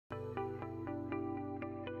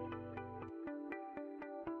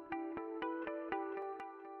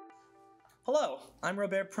Hello, I'm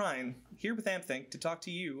Robare Pruyn, here with AmpThink to talk to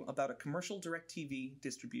you about a Commercial DirecTV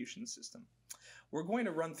Distribution System. We're going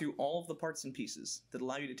to run through all of the parts and pieces that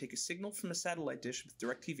allow you to take a signal from a satellite dish with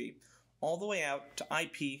DirecTV all the way out to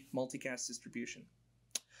IP multicast distribution.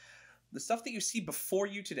 The stuff that you see before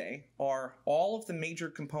you today are all of the major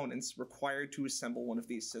components required to assemble one of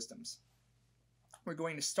these systems. We're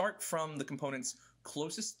going to start from the components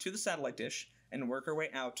closest to the satellite dish and work our way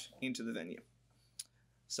out into the venue.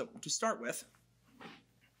 So to start with,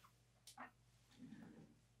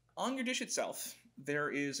 on your dish itself, there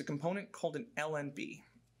is a component called an LNB.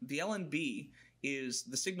 The LNB is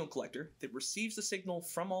the signal collector that receives the signal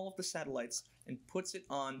from all of the satellites and puts it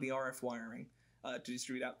on the RF wiring to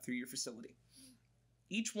distribute out through your facility.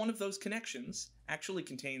 Each one of those connections actually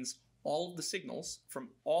contains all of the signals from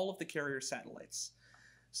all of the carrier satellites.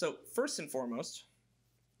 So first and foremost,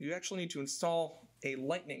 you actually need to install a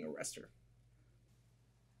lightning arrestor.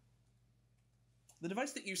 The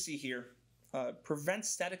device that you see here prevents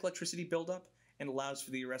static electricity buildup and allows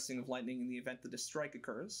for the arresting of lightning in the event that a strike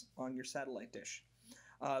occurs on your satellite dish.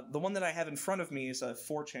 The one that I have in front of me is a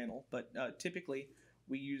 4-channel, but typically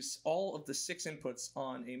we use all of the 6 inputs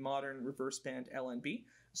on a modern reverse band LNB,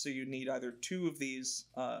 so you need either 2 of these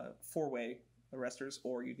 4-way arrestors,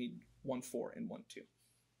 or you need 1 4 and 1 2.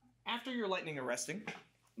 After your lightning arresting,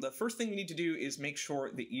 the first thing you need to do is make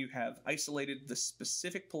sure that you have isolated the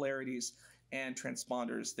specific polarities and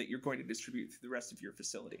transponders that you're going to distribute through the rest of your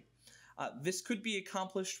facility. This could be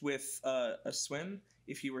accomplished with a SWIM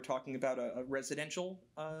if you were talking about a residential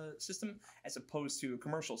system as opposed to a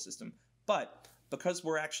commercial system. But because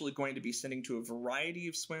we're actually going to be sending to a variety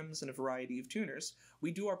of SWIMs and a variety of tuners,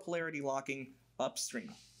 we do our polarity locking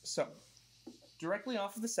upstream. So directly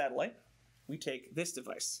off of the satellite, we take this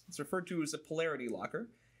device. It's referred to as a polarity locker,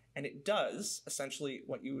 and it does essentially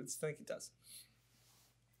what you would think it does.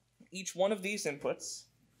 Each one of these inputs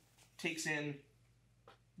takes in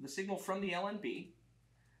the signal from the LNB.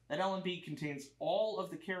 That LNB contains all of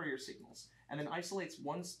the carrier signals and then isolates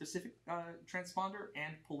one specific transponder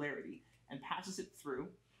and polarity and passes it through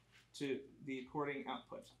to the according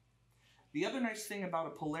output. The other nice thing about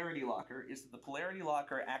a polarity locker is that the polarity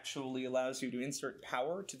locker actually allows you to insert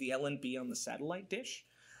power to the LNB on the satellite dish.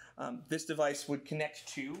 This device would connect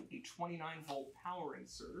to a 29-volt power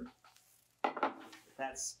inserter.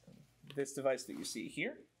 That's this device that you see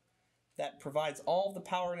here. That provides all the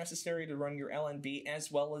power necessary to run your LNB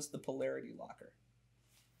as well as the polarity locker.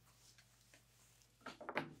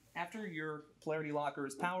 After your polarity locker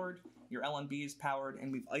is powered, your LNB is powered,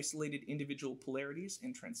 and we've isolated individual polarities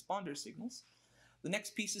and transponder signals, the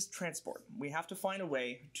next piece is transport. We have to find a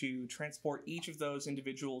way to transport each of those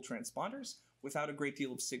individual transponders without a great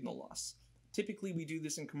deal of signal loss. Typically, we do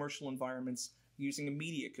this in commercial environments using a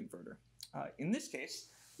media converter. In this case,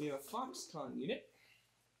 we have a Foxconn unit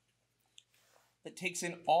that takes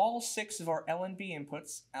in all 6 of our LNB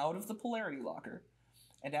inputs out of the polarity locker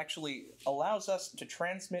and actually allows us to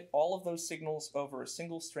transmit all of those signals over a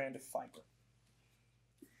single strand of fiber.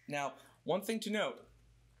 Now, one thing to note,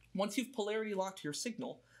 once you've polarity locked your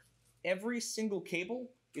signal, every single cable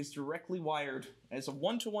is directly wired as a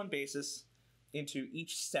 1-to-1 basis into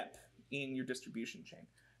each step in your distribution chain.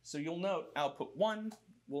 So you'll note output 1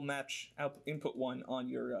 will match input 1 on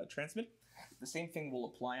your transmit. The same thing will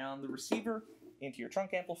apply on the receiver, into your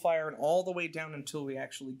trunk amplifier, and all the way down until we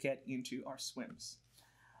actually get into our SWIMs.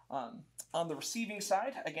 On the receiving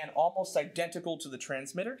side, again, almost identical to the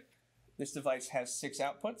transmitter. This device has 6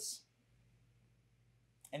 outputs.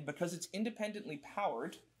 And because it's independently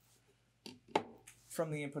powered from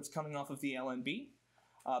the inputs coming off of the LNB,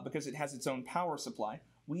 because it has its own power supply,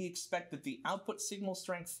 we expect that the output signal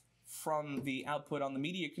strength from the output on the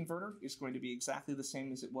media converter is going to be exactly the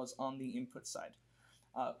same as it was on the input side.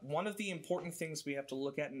 One of the important things we have to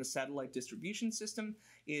look at in the satellite distribution system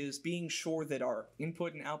is being sure that our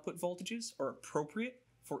input and output voltages are appropriate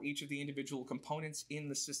for each of the individual components in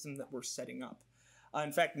the system that we're setting up.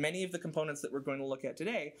 In fact, many of the components that we're going to look at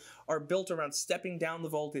today are built around stepping down the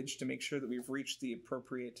voltage to make sure that we've reached the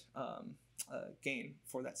appropriate gain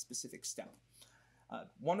for that specific step.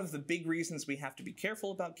 One of the big reasons we have to be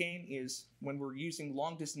careful about gain is when we're using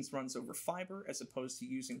long-distance runs over fiber as opposed to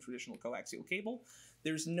using traditional coaxial cable,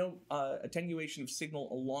 there's no attenuation of signal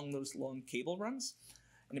along those long cable runs.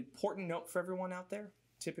 An important note for everyone out there,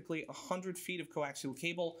 typically 100 feet of coaxial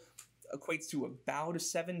cable equates to about a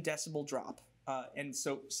 7 decibel drop. And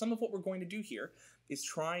so some of what we're going to do here is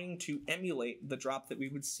trying to emulate the drop that we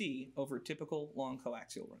would see over typical long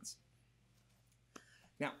coaxial runs.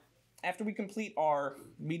 Now, after we complete our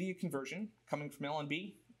media conversion coming from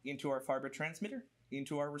LNB into our fiber transmitter,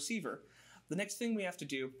 into our receiver, The next thing we have to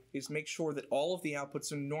do is make sure that all of the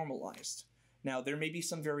outputs are normalized. Now, there may be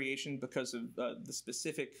some variation because of the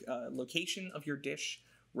specific location of your dish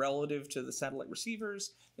relative to the satellite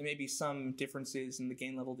receivers. There may be some differences in the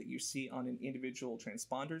gain level that you see on an individual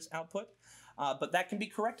transponder's output, but that can be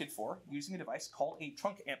corrected for using a device called a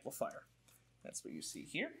trunk amplifier. That's what you see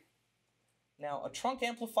here. Now, a trunk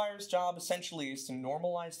amplifier's job essentially is to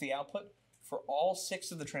normalize the output for all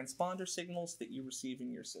 6 of the transponder signals that you receive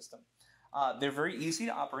in your system. They're very easy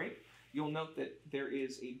to operate. You'll note that there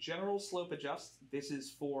is a general slope adjust. This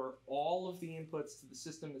is for all of the inputs to the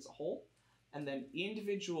system as a whole, and then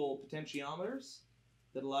individual potentiometers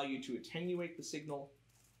that allow you to attenuate the signal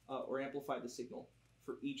or amplify the signal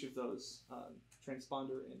for each of those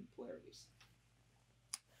transponder and polarities.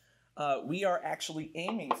 We are actually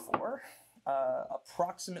aiming for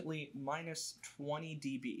approximately minus 20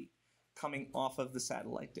 dB coming off of the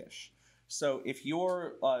satellite dish. So if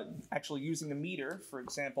you're actually using a meter, for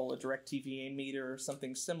example, a DirecTV meter or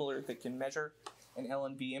something similar that can measure an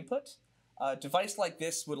LNB input, a device like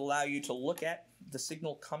this would allow you to look at the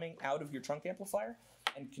signal coming out of your trunk amplifier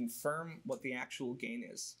and confirm what the actual gain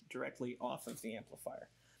is directly off of the amplifier.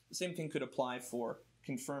 The same thing could apply for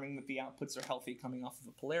confirming that the outputs are healthy coming off of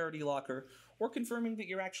a polarity locker, or confirming that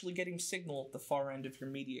you're actually getting signal at the far end of your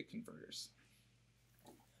media converters.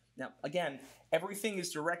 Now, again, everything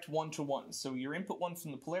is direct one-to-one, so your input 1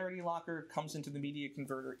 from the polarity locker comes into the media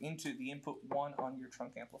converter into the input 1 on your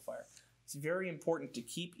trunk amplifier. It's very important to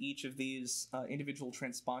keep each of these individual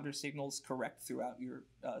transponder signals correct throughout your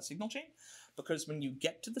signal chain, because when you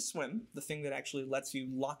get to the swim, the thing that actually lets you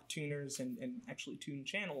lock tuners and actually tune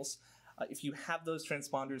channels, if you have those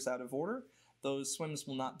transponders out of order, those swims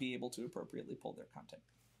will not be able to appropriately pull their content.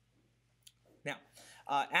 Now,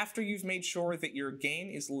 after you've made sure that your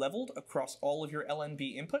gain is leveled across all of your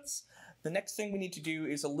LNB inputs, the next thing we need to do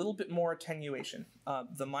is a little bit more attenuation.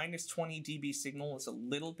 The minus 20 dB signal is a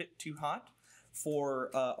little bit too hot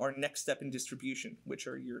for our next step in distribution, which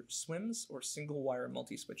are your swims or single wire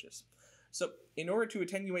multi-switches. So in order to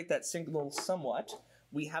attenuate that signal somewhat,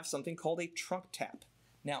 we have something called a trunk tap.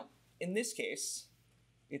 Now, in this case,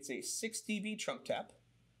 it's a 6 dB trunk tap,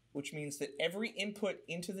 which means that every input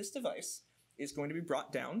into this device is going to be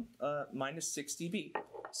brought down minus 6 dB.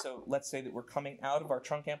 So let's say that we're coming out of our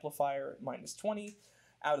trunk amplifier at minus 20.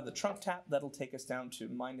 Out of the trunk tap, that'll take us down to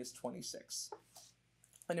minus 26.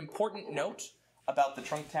 An important note about the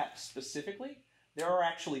trunk tap specifically, there are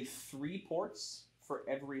actually 3 ports for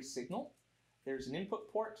every signal. There's an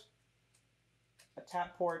input port, a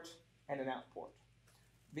tap port, and an out port.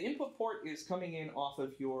 The input port is coming in off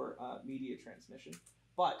of your media transmission,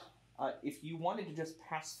 but if you wanted to just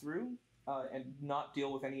pass through and not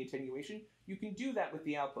deal with any attenuation, you can do that with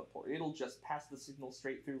the output port. It'll just pass the signal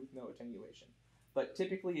straight through with no attenuation. But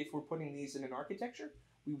typically, if we're putting these in an architecture,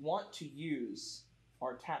 we want to use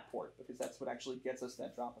our tap port, because that's what actually gets us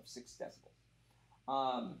that drop of 6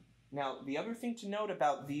 decibels. Now, the other thing to note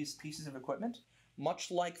about these pieces of equipment, much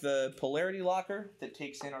like the polarity locker that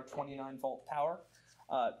takes in our 29-volt power,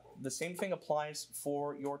 the same thing applies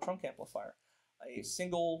for your trunk amplifier. A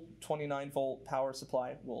single 29-volt power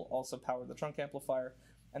supply will also power the trunk amplifier,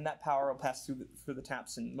 and that power will pass through the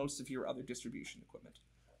taps in most of your other distribution equipment.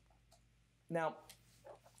 Now,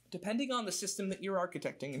 depending on the system that you're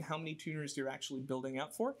architecting and how many tuners you're actually building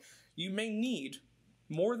out for, you may need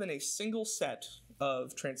more than a single set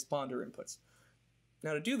of transponder inputs.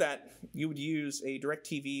 Now, to do that, you would use a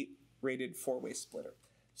DirecTV rated 4-way splitter,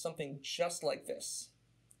 something just like this.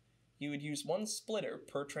 You would use 1 splitter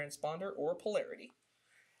per transponder or polarity,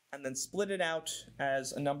 and then split it out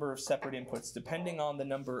as a number of separate inputs, depending on the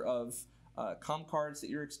number of COM cards that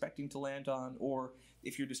you're expecting to land on, or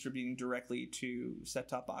if you're distributing directly to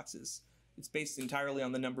set-top boxes. It's based entirely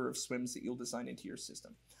on the number of swims that you'll design into your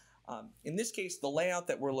system. In this case, the layout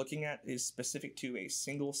that we're looking at is specific to a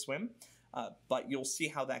single swim, but you'll see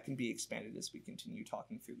how that can be expanded as we continue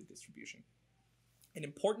talking through the distribution. An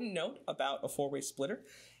important note about a 4-way splitter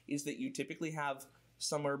is that you typically have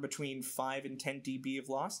somewhere between 5 and 10 dB of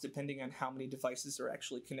loss, depending on how many devices are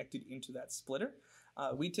actually connected into that splitter.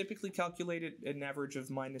 We typically calculate it at an average of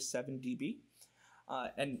minus 7 dB.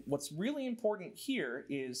 And what's really important here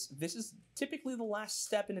is this is typically the last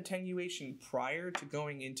step in attenuation prior to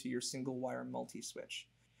going into your single wire multi-switch.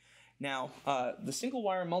 Now, the single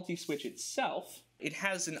wire multi-switch itself, it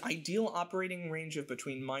has an ideal operating range of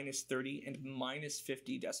between minus 30 and minus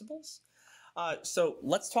 50 decibels. So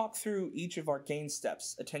let's talk through each of our gain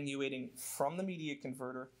steps, attenuating from the media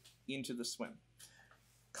converter into the swim.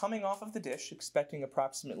 Coming off of the dish, expecting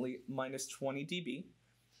approximately minus 20 dB,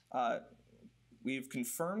 we've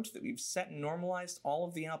confirmed that we've set and normalized all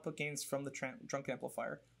of the output gains from the trunk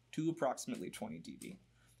amplifier to approximately 20 dB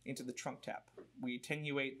into the trunk tap. We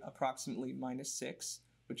attenuate approximately -6,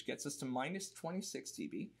 which gets us to -26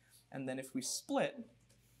 dB, and then if we split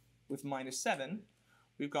with -7,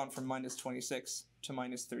 we've gone from -26 to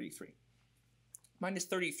 -33.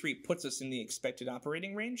 -33 puts us in the expected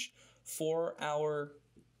operating range for our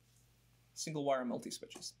single-wire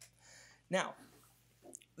multi-switches. Now,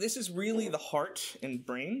 this is really the heart and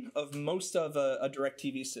brain of most of a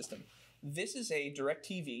DirecTV system. This is a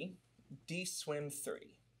DirecTV DSWIM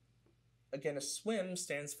 30. Again, a SWIM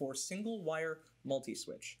stands for single-wire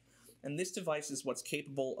multi-switch, and this device is what's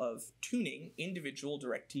capable of tuning individual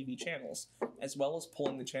DirecTV channels, as well as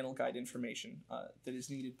pulling the channel guide information that is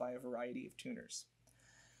needed by a variety of tuners.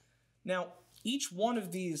 Now, each one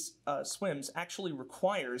of these SWIMs actually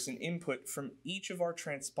requires an input from each of our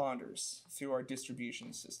transponders through our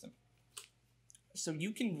distribution system. So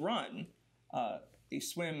you can run a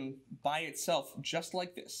SWIM by itself just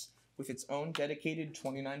like this, with its own dedicated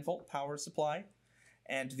 29-volt power supply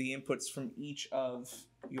and the inputs from each of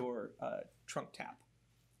your trunk tap.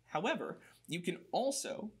 However, you can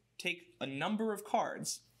also take a number of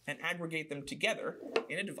cards and aggregate them together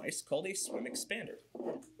in a device called a SWIM expander.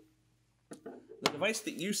 The device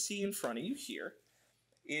that you see in front of you here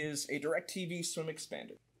is a DirecTV SWIM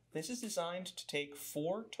expander. This is designed to take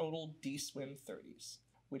 4 total DSWIM 30s,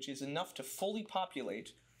 which is enough to fully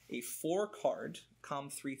populate a 4-card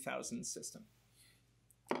COM3000 system.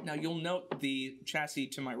 Now you'll note the chassis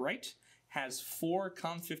to my right has 4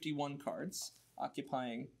 COM51 cards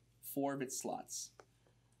occupying 4 of its slots.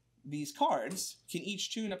 These cards can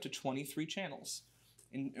each tune up to 23 channels.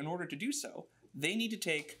 In order to do so, they need to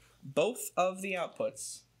take both of the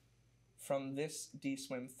outputs from this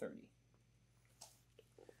DSWIM 30.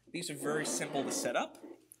 These are very simple to set up.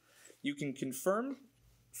 You can confirm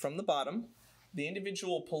from the bottom the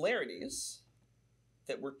individual polarities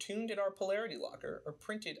that were tuned in our polarity locker are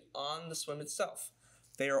printed on the SWIM itself.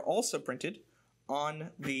 They are also printed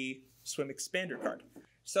on the SWIM expander card.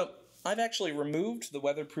 So I've actually removed the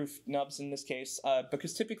weatherproof nubs in this case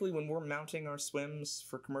because typically when we're mounting our SWIMs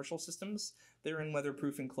for commercial systems, they're in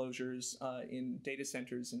weatherproof enclosures in data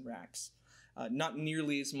centers and racks. Not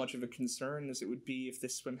nearly as much of a concern as it would be if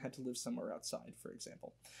this SWIM had to live somewhere outside, for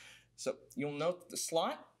example. So you'll note that the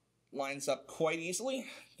slot lines up quite easily.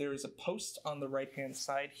 There is a post on the right-hand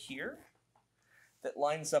side here that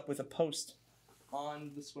lines up with a post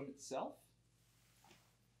on the SWIM itself.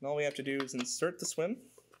 And all we have to do is insert the SWIM,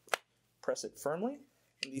 press it firmly,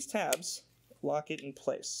 and these tabs lock it in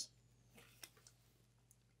place.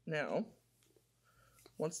 Now,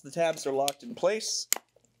 once the tabs are locked in place,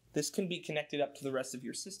 this can be connected up to the rest of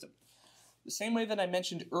your system. The same way that I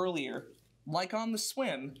mentioned earlier, like on the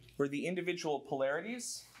SWIM, where the individual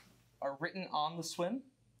polarities are written on the SWIM,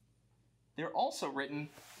 they're also written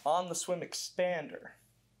on the SWIM expander.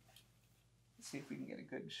 Let's see if we can get a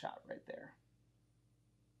good shot right there.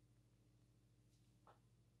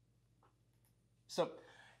 So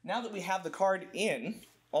now that we have the card in,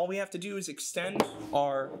 all we have to do is extend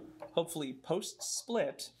our hopefully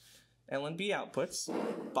post-split LNB outputs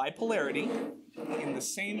by polarity in the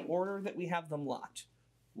same order that we have them locked.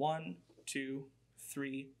 1, 2,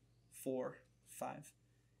 3, 4, 5,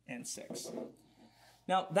 and 6.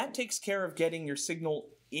 Now that takes care of getting your signal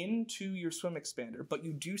into your SWIM expander, but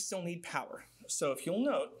you do still need power. So if you'll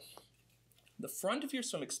note, the front of your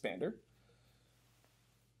SWIM expander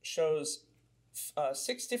shows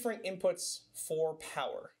 6 different inputs for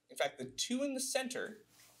power. In fact, the 2 in the center,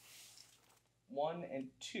 1 and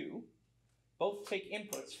 2, both take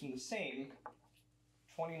inputs from the same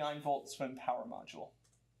 29-volt SWIM power module.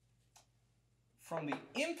 From the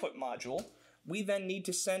input module, we then need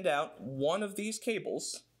to send out one of these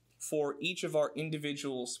cables for each of our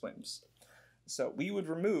individual SWIMs. So we would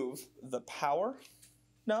remove the power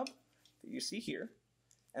nub that you see here,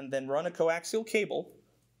 and then run a coaxial cable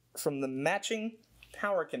from the matching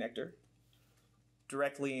power connector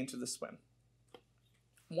directly into the SWIM.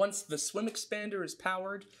 Once the SWIM expander is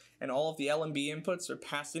powered and all of the LNB inputs are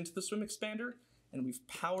passed into the SWIM expander, and we've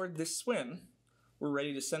powered this SWIM, we're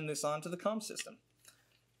ready to send this on to the comm system.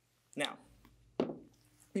 Now,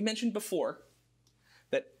 we mentioned before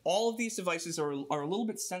that all of these devices are a little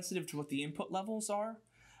bit sensitive to what the input levels are.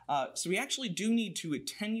 So we actually do need to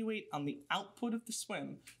attenuate on the output of the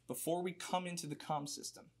SWIM before we come into the comm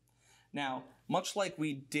system. Now, much like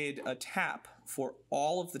we did a tap for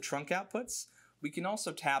all of the trunk outputs, we can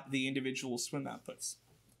also tap the individual SWIM outputs.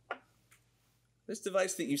 This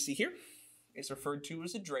device that you see here is referred to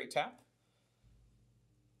as a Dre tap.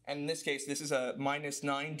 And in this case, this is a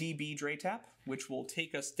 -9 dB dray tap, which will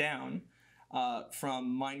take us down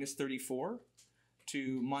from -34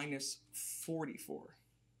 to -44.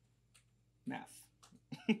 Math.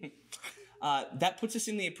 That puts us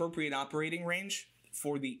in the appropriate operating range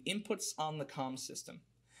for the inputs on the comm system.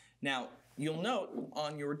 Now, you'll note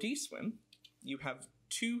on your DSWIM, you have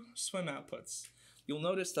 2 SWIM outputs. You'll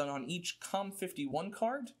notice that on each COM51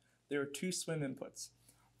 card, there are 2 SWIM inputs.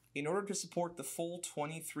 In order to support the full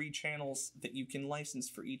 23 channels that you can license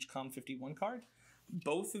for each COM51 card,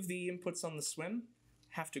 both of the inputs on the SWIM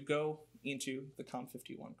have to go into the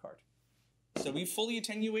COM51 card. So we've fully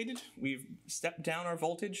attenuated, we've stepped down our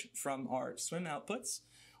voltage from our SWIM outputs,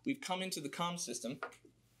 we've come into the comm system.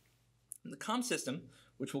 And the comm system,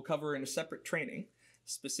 which we'll cover in a separate training,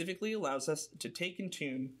 specifically allows us to take and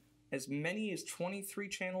tune as many as 23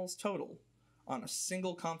 channels total on a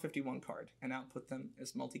single COM51 card and output them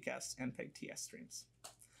as multicast MPEG TS streams.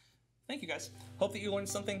 Thank you guys. Hope that you learned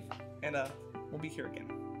something, and we'll be here again.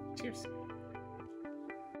 Cheers.